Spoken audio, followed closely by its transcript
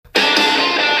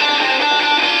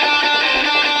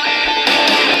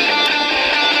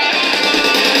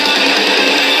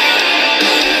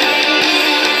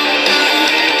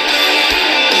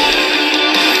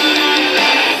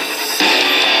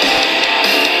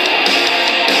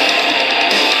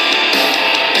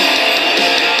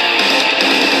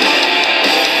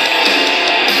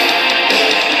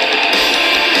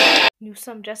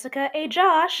sommes Jessica et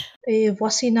Josh. Et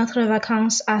voici notre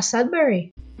vacances à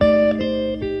Sudbury.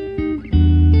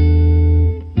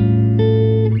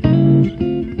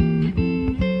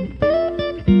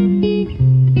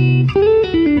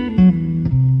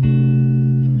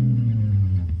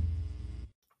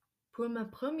 Pour ma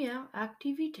première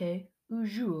activité ou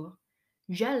jour,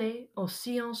 j'allais aux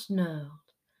Sciences Nerd.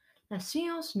 La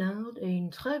Science Nerd est un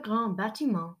très grand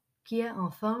bâtiment qui est en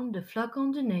forme de flocon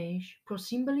de neige pour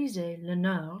symboliser le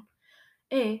nerd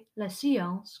et la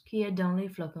science qui est dans les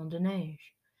flocons de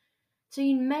neige.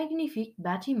 C'est un magnifique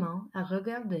bâtiment à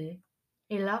regarder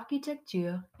et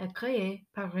l'architecture est créée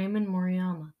par Raymond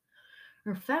Moriyama,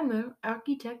 un fameux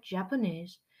architecte japonais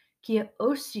qui a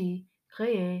aussi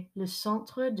créé le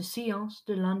Centre de sciences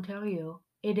de l'Ontario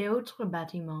et d'autres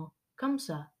bâtiments comme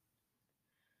ça.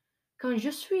 Quand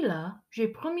je suis là, j'ai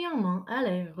premièrement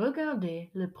allé regarder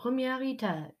le premier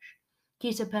étage,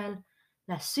 qui s'appelle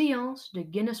la science de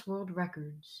Guinness World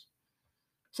Records.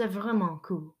 C'est vraiment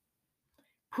cool.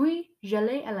 Puis,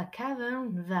 j'allais à la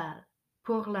caverne Val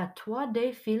pour la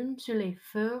 3D film sur les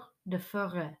feux de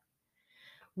forêt.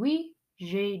 Oui,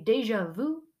 j'ai déjà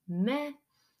vu, mais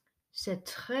c'est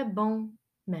très bon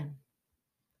même.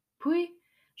 Puis,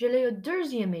 j'allais au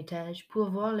deuxième étage pour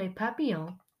voir les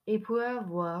papillons et pour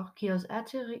voir qu'ils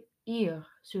atterrirent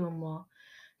sur moi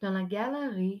dans la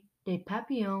galerie des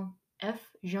papillons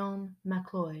F. John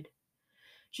McLeod.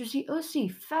 Je suis aussi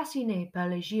fasciné par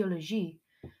la géologie,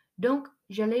 donc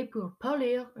j'allais pour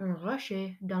polir un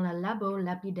rocher dans le labo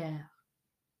lapidaire.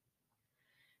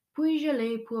 Puis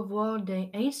j'allais pour voir des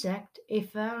insectes et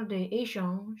faire des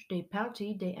échanges des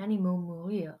parties des animaux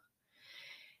mourir.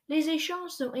 Les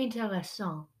échanges sont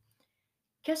intéressants.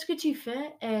 Qu'est-ce que tu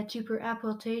fais et tu peux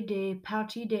apporter des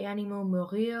parties des animaux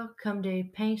mourir comme des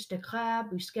pinces de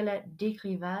crabe ou squelettes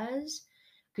d'écrivaise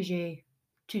que j'ai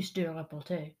tous deux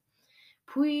rapportés.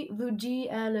 Puis vous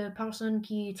dites à la personne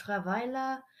qui travaille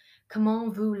là comment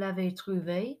vous l'avez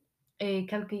trouvé et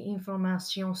quelques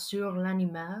informations sur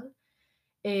l'animal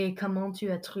et comment tu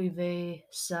as trouvé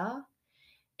ça.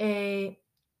 Et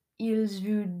ils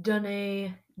vous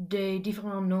donnent des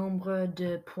différents nombres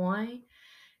de points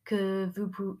que vous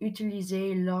pouvez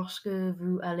utiliser lorsque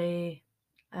vous allez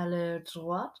à leur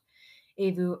droite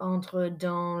et vous entrez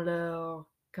dans leur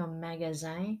comme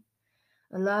magasin.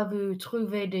 Là, vous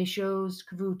trouvez des choses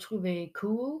que vous trouvez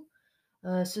cool.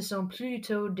 Ce sont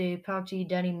plutôt des parties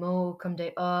d'animaux comme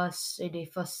des os et des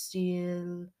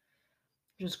fossiles,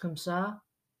 juste comme ça,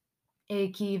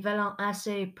 et qui valent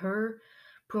assez peu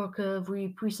pour que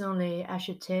vous puissiez les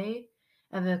acheter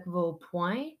avec vos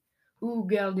points ou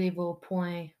garder vos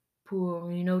points pour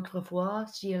une autre fois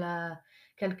s'il y a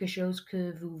quelque chose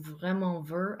que vous vraiment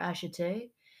voulez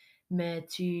acheter, mais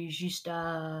tu juste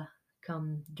à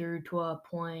comme 2-3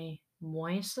 points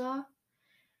moins ça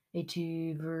et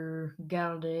tu veux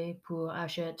garder pour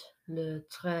acheter le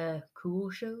très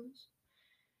cool chose.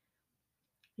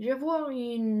 Je vois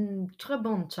une très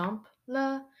bonne temple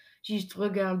là, juste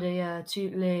regarder tous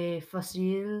les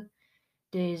fossiles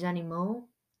des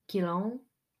animaux qu'ils ont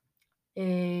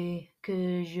et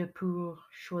que je peux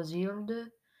choisir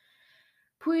de.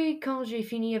 Puis quand j'ai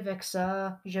fini avec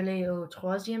ça, j'allais au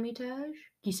troisième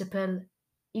étage qui s'appelle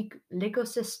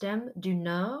l'écosystème du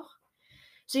Nord.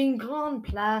 C'est une grande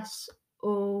place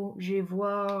où je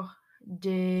vois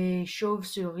des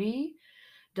chauves-souris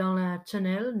dans la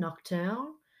tunnel nocturne,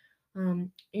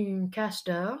 un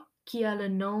castor qui a le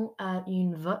nom à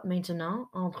une vote maintenant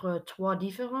entre trois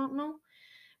différents noms,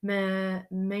 mais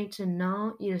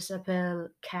maintenant il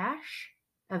s'appelle Cash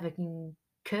avec une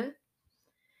queue,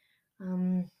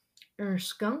 un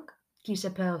skunk qui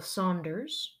s'appelle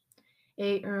Saunders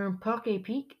et un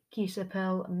porc-épic qui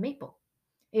s'appelle Maple.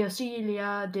 Et aussi, il y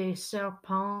a des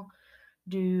serpents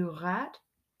du rat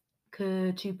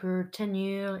que tu peux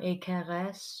tenir et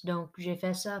caresser. Donc, j'ai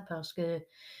fait ça parce que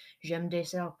j'aime des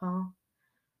serpents.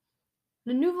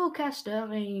 Le nouveau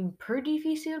castor est un peu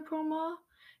difficile pour moi,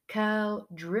 car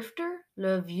Drifter,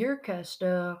 le vieux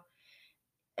castor,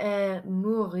 est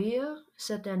mourir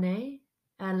cette année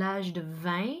à l'âge de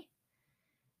 20.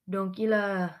 Donc, il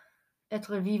a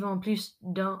être vivant plus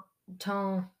dans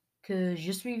temps que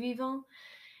je suis vivant.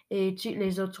 Et tous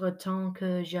les autres temps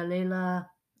que j'allais là,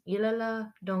 il est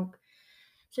là. Donc,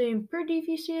 c'est un peu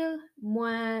difficile.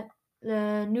 Moi,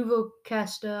 le nouveau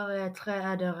castor est très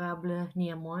adorable,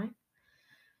 néanmoins.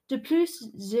 De plus,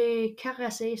 j'ai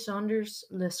caressé Saunders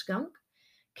le skunk,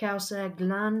 car sa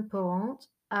glande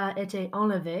puante a été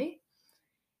enlevée,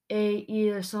 et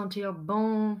il sentit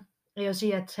bon et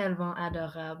aussi est tellement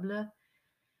adorable,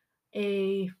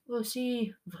 et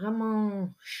aussi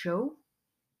vraiment chaud.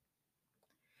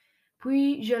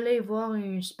 Puis j'allais voir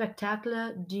un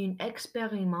spectacle d'un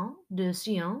expériment de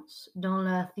science dans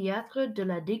le théâtre de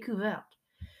la découverte.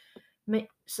 Mais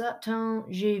ça temps,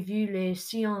 j'ai vu les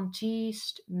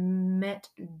scientistes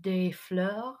mettre des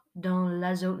fleurs dans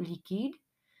l'azote liquide.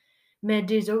 Mais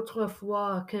des autres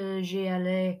fois que j'ai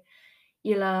allé,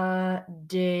 il y a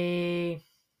des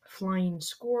flying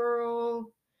squirrels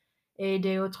et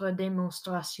des autres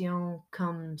démonstrations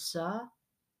comme ça.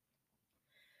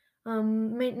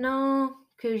 Maintenant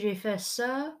que j'ai fait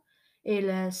ça,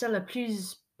 c'est la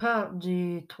plus part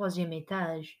du troisième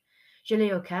étage.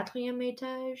 J'allais au quatrième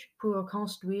étage pour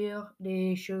construire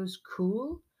des choses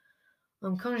cool.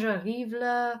 Quand j'arrive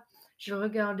là, je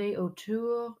regardais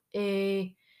autour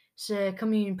et c'est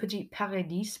comme une petite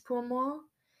paradis pour moi.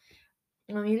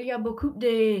 Il y a beaucoup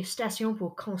de stations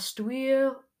pour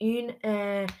construire.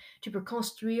 Tu peux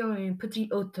construire une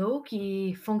petite auto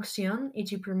qui fonctionne et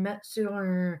tu peux mettre sur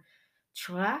un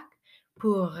track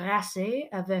pour racer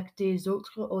avec des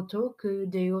autres autos que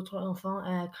des autres enfants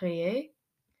ont créées.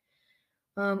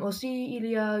 Aussi, il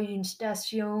y a une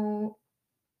station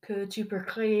que tu peux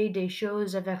créer des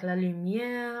choses avec la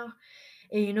lumière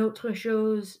et une autre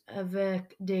chose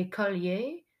avec des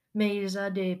colliers, mais il y a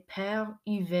des paires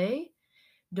UV.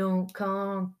 Donc,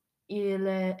 quand il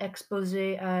est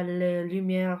exposé à la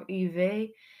lumière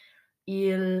UV,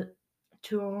 il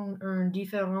tourne en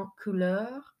différentes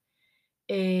couleurs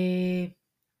et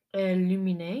est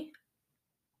luminé.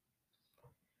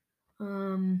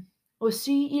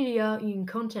 Aussi, il y a un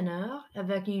conteneur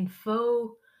avec une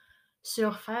faux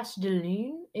surface de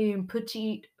lune et un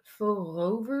petit faux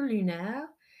rover lunaire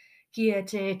qui a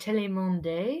été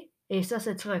télémandé. Et ça,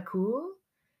 c'est très cool.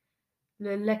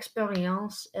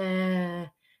 L'expérience est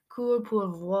cool pour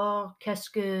voir qu'est-ce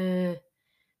que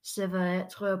ça va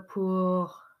être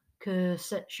pour que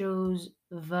cette chose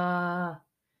va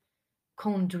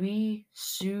conduire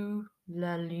sur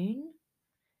la Lune.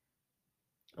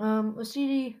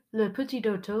 Aussi, le petit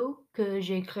auto que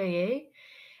j'ai créé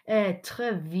est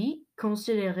très vite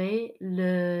considéré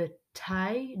la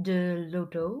taille de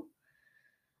l'auto.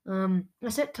 À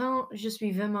ce temps, je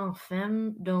suis vraiment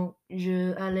femme, donc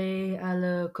je allais à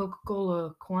la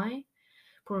Coca-Cola coin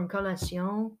pour une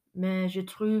collation, mais je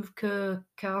trouve que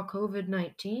car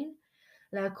COVID-19,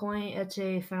 la coin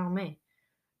était fermée.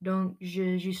 Donc,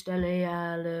 je juste allé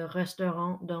à le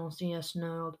restaurant dans CS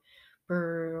Nord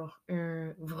pour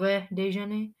un vrai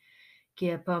déjeuner qui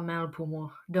est pas mal pour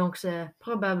moi. Donc, c'est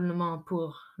probablement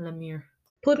pour le mieux.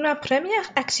 Pour ma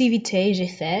première activité,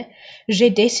 j'ai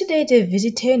décidé de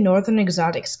visiter Northern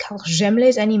Exotics car j'aime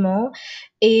les animaux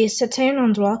et c'était un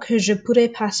endroit que je pourrais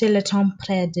passer le temps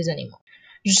près des animaux.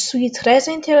 Je suis très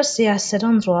intéressée à cet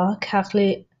endroit car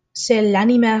c'est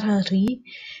l'animalerie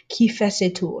qui fait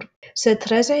ses tours. C'est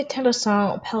très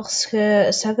intéressant parce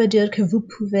que ça veut dire que vous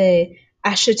pouvez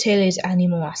acheter les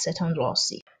animaux à cet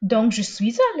endroit-ci. Donc, je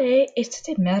suis allée et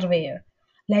c'était merveilleux.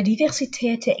 La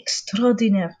diversité était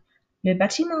extraordinaire. Le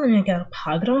bâtiment ne garde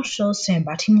pas grand-chose, c'est un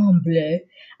bâtiment bleu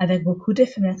avec beaucoup de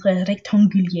fenêtres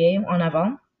rectangulaires en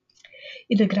avant.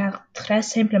 Il regarde très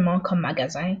simplement comme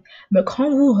magasin, mais quand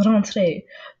vous rentrez,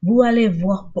 vous allez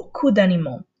voir beaucoup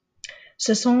d'animaux.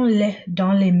 Ce sont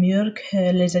dans les murs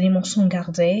que les animaux sont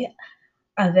gardés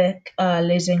avec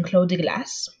les enclos de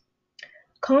glace.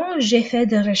 Quand j'ai fait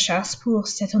des recherches pour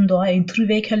cet endroit et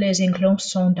trouvé que les enclos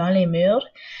sont dans les murs,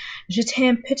 j'étais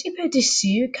un petit peu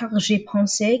déçue car j'ai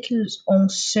pensé qu'ils ont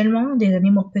seulement des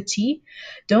animaux petits,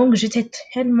 donc j'étais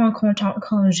tellement contente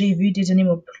quand j'ai vu des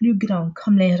animaux plus grands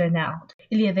comme les renards.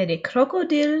 Il y avait des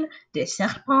crocodiles, des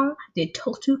serpents, des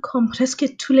tortues comme presque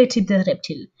tous les types de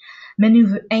reptiles. Mais ne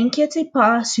vous inquiétez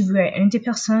pas si vous êtes une des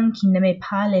personnes qui n'aimait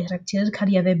pas les reptiles car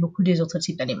il y avait beaucoup d'autres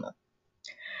types d'animaux.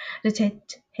 J'étais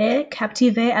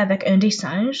captivée avec un des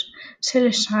singes. C'est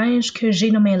le singe que j'ai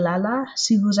nommé Lala,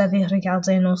 si vous avez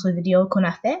regardé notre vidéo qu'on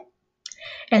a fait.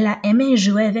 Elle a aimé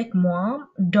jouer avec moi,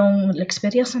 donc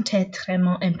l'expérience était très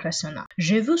impressionnante.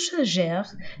 Je vous suggère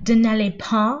de n'aller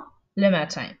pas le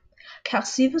matin, car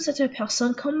si vous êtes une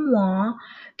personne comme moi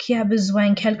qui a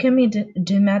besoin quelques minutes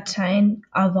du matin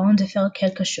avant de faire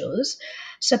quelque chose,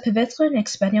 ça peut être une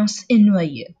expérience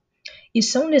ennuyeuse. Ils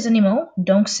sont des animaux,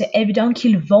 donc c'est évident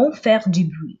qu'ils vont faire du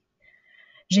bruit.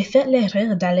 J'ai fait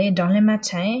l'erreur d'aller dans le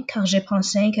matin car j'ai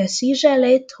pensé que si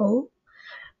j'allais tôt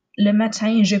le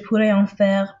matin, je pourrais en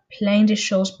faire plein de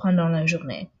choses pendant la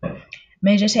journée.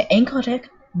 Mais j'étais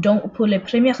incorrect, donc pour les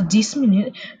premières 10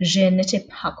 minutes, je n'étais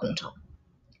pas content.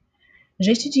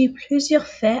 J'ai étudié plusieurs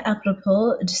faits à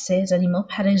propos de ces animaux.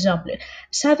 Par exemple,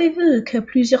 savez-vous que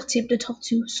plusieurs types de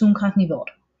tortues sont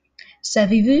carnivores?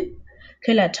 Savez-vous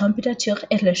que la température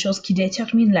est la chose qui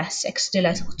détermine le sexe de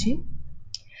la tortue?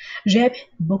 J'aime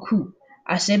beaucoup.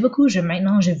 Assez beaucoup,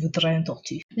 maintenant je voudrais une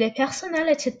tortue. Les personnels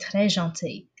étaient très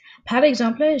gentils. Par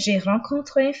exemple, j'ai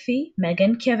rencontré une fille,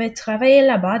 Megan, qui avait travaillé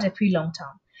là-bas depuis longtemps.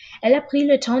 Elle a pris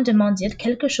le temps de m'en dire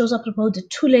quelque chose à propos de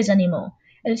tous les animaux.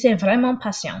 Elle était vraiment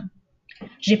patiente.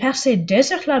 J'ai passé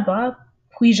 2 heures là-bas,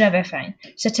 puis j'avais faim.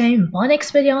 C'était une bonne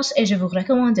expérience et je vous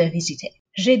recommande de visiter.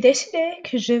 J'ai décidé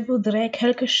que je voudrais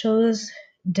quelque chose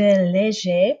de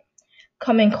léger,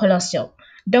 comme une collation.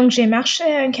 Donc j'ai marché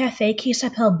à un café qui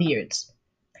s'appelle Beards.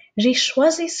 J'ai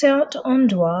choisi cet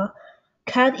endroit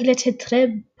car il était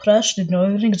très proche de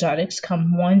Northern Exotics, comme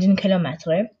moins d'1 kilomètre,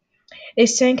 et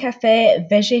c'est un café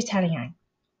végétarien.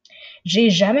 J'ai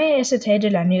jamais essayé de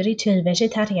la nourriture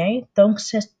végétarienne, donc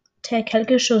c'était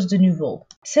quelque chose de nouveau.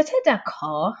 C'était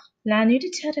d'accord, la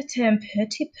nourriture était un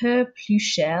petit peu plus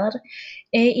chère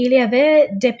et il y avait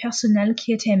des personnels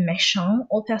qui étaient méchants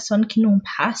aux personnes qui n'ont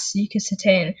pas su que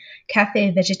c'était un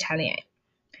café végétarien.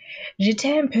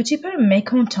 J'étais un petit peu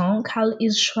mécontent car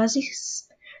ils choisissent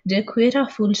de cuire à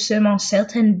foule seulement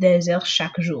certaines des heures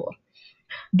chaque jour.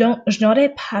 Donc, je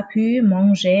n'aurais pas pu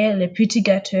manger le petit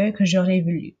gâteau que j'aurais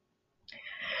voulu.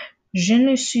 Je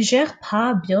ne suggère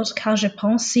pas Beards car je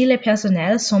pense si les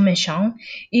personnels sont méchants,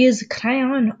 ils créent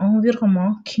un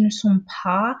environnement qui ne sont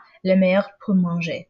pas le meilleur pour manger.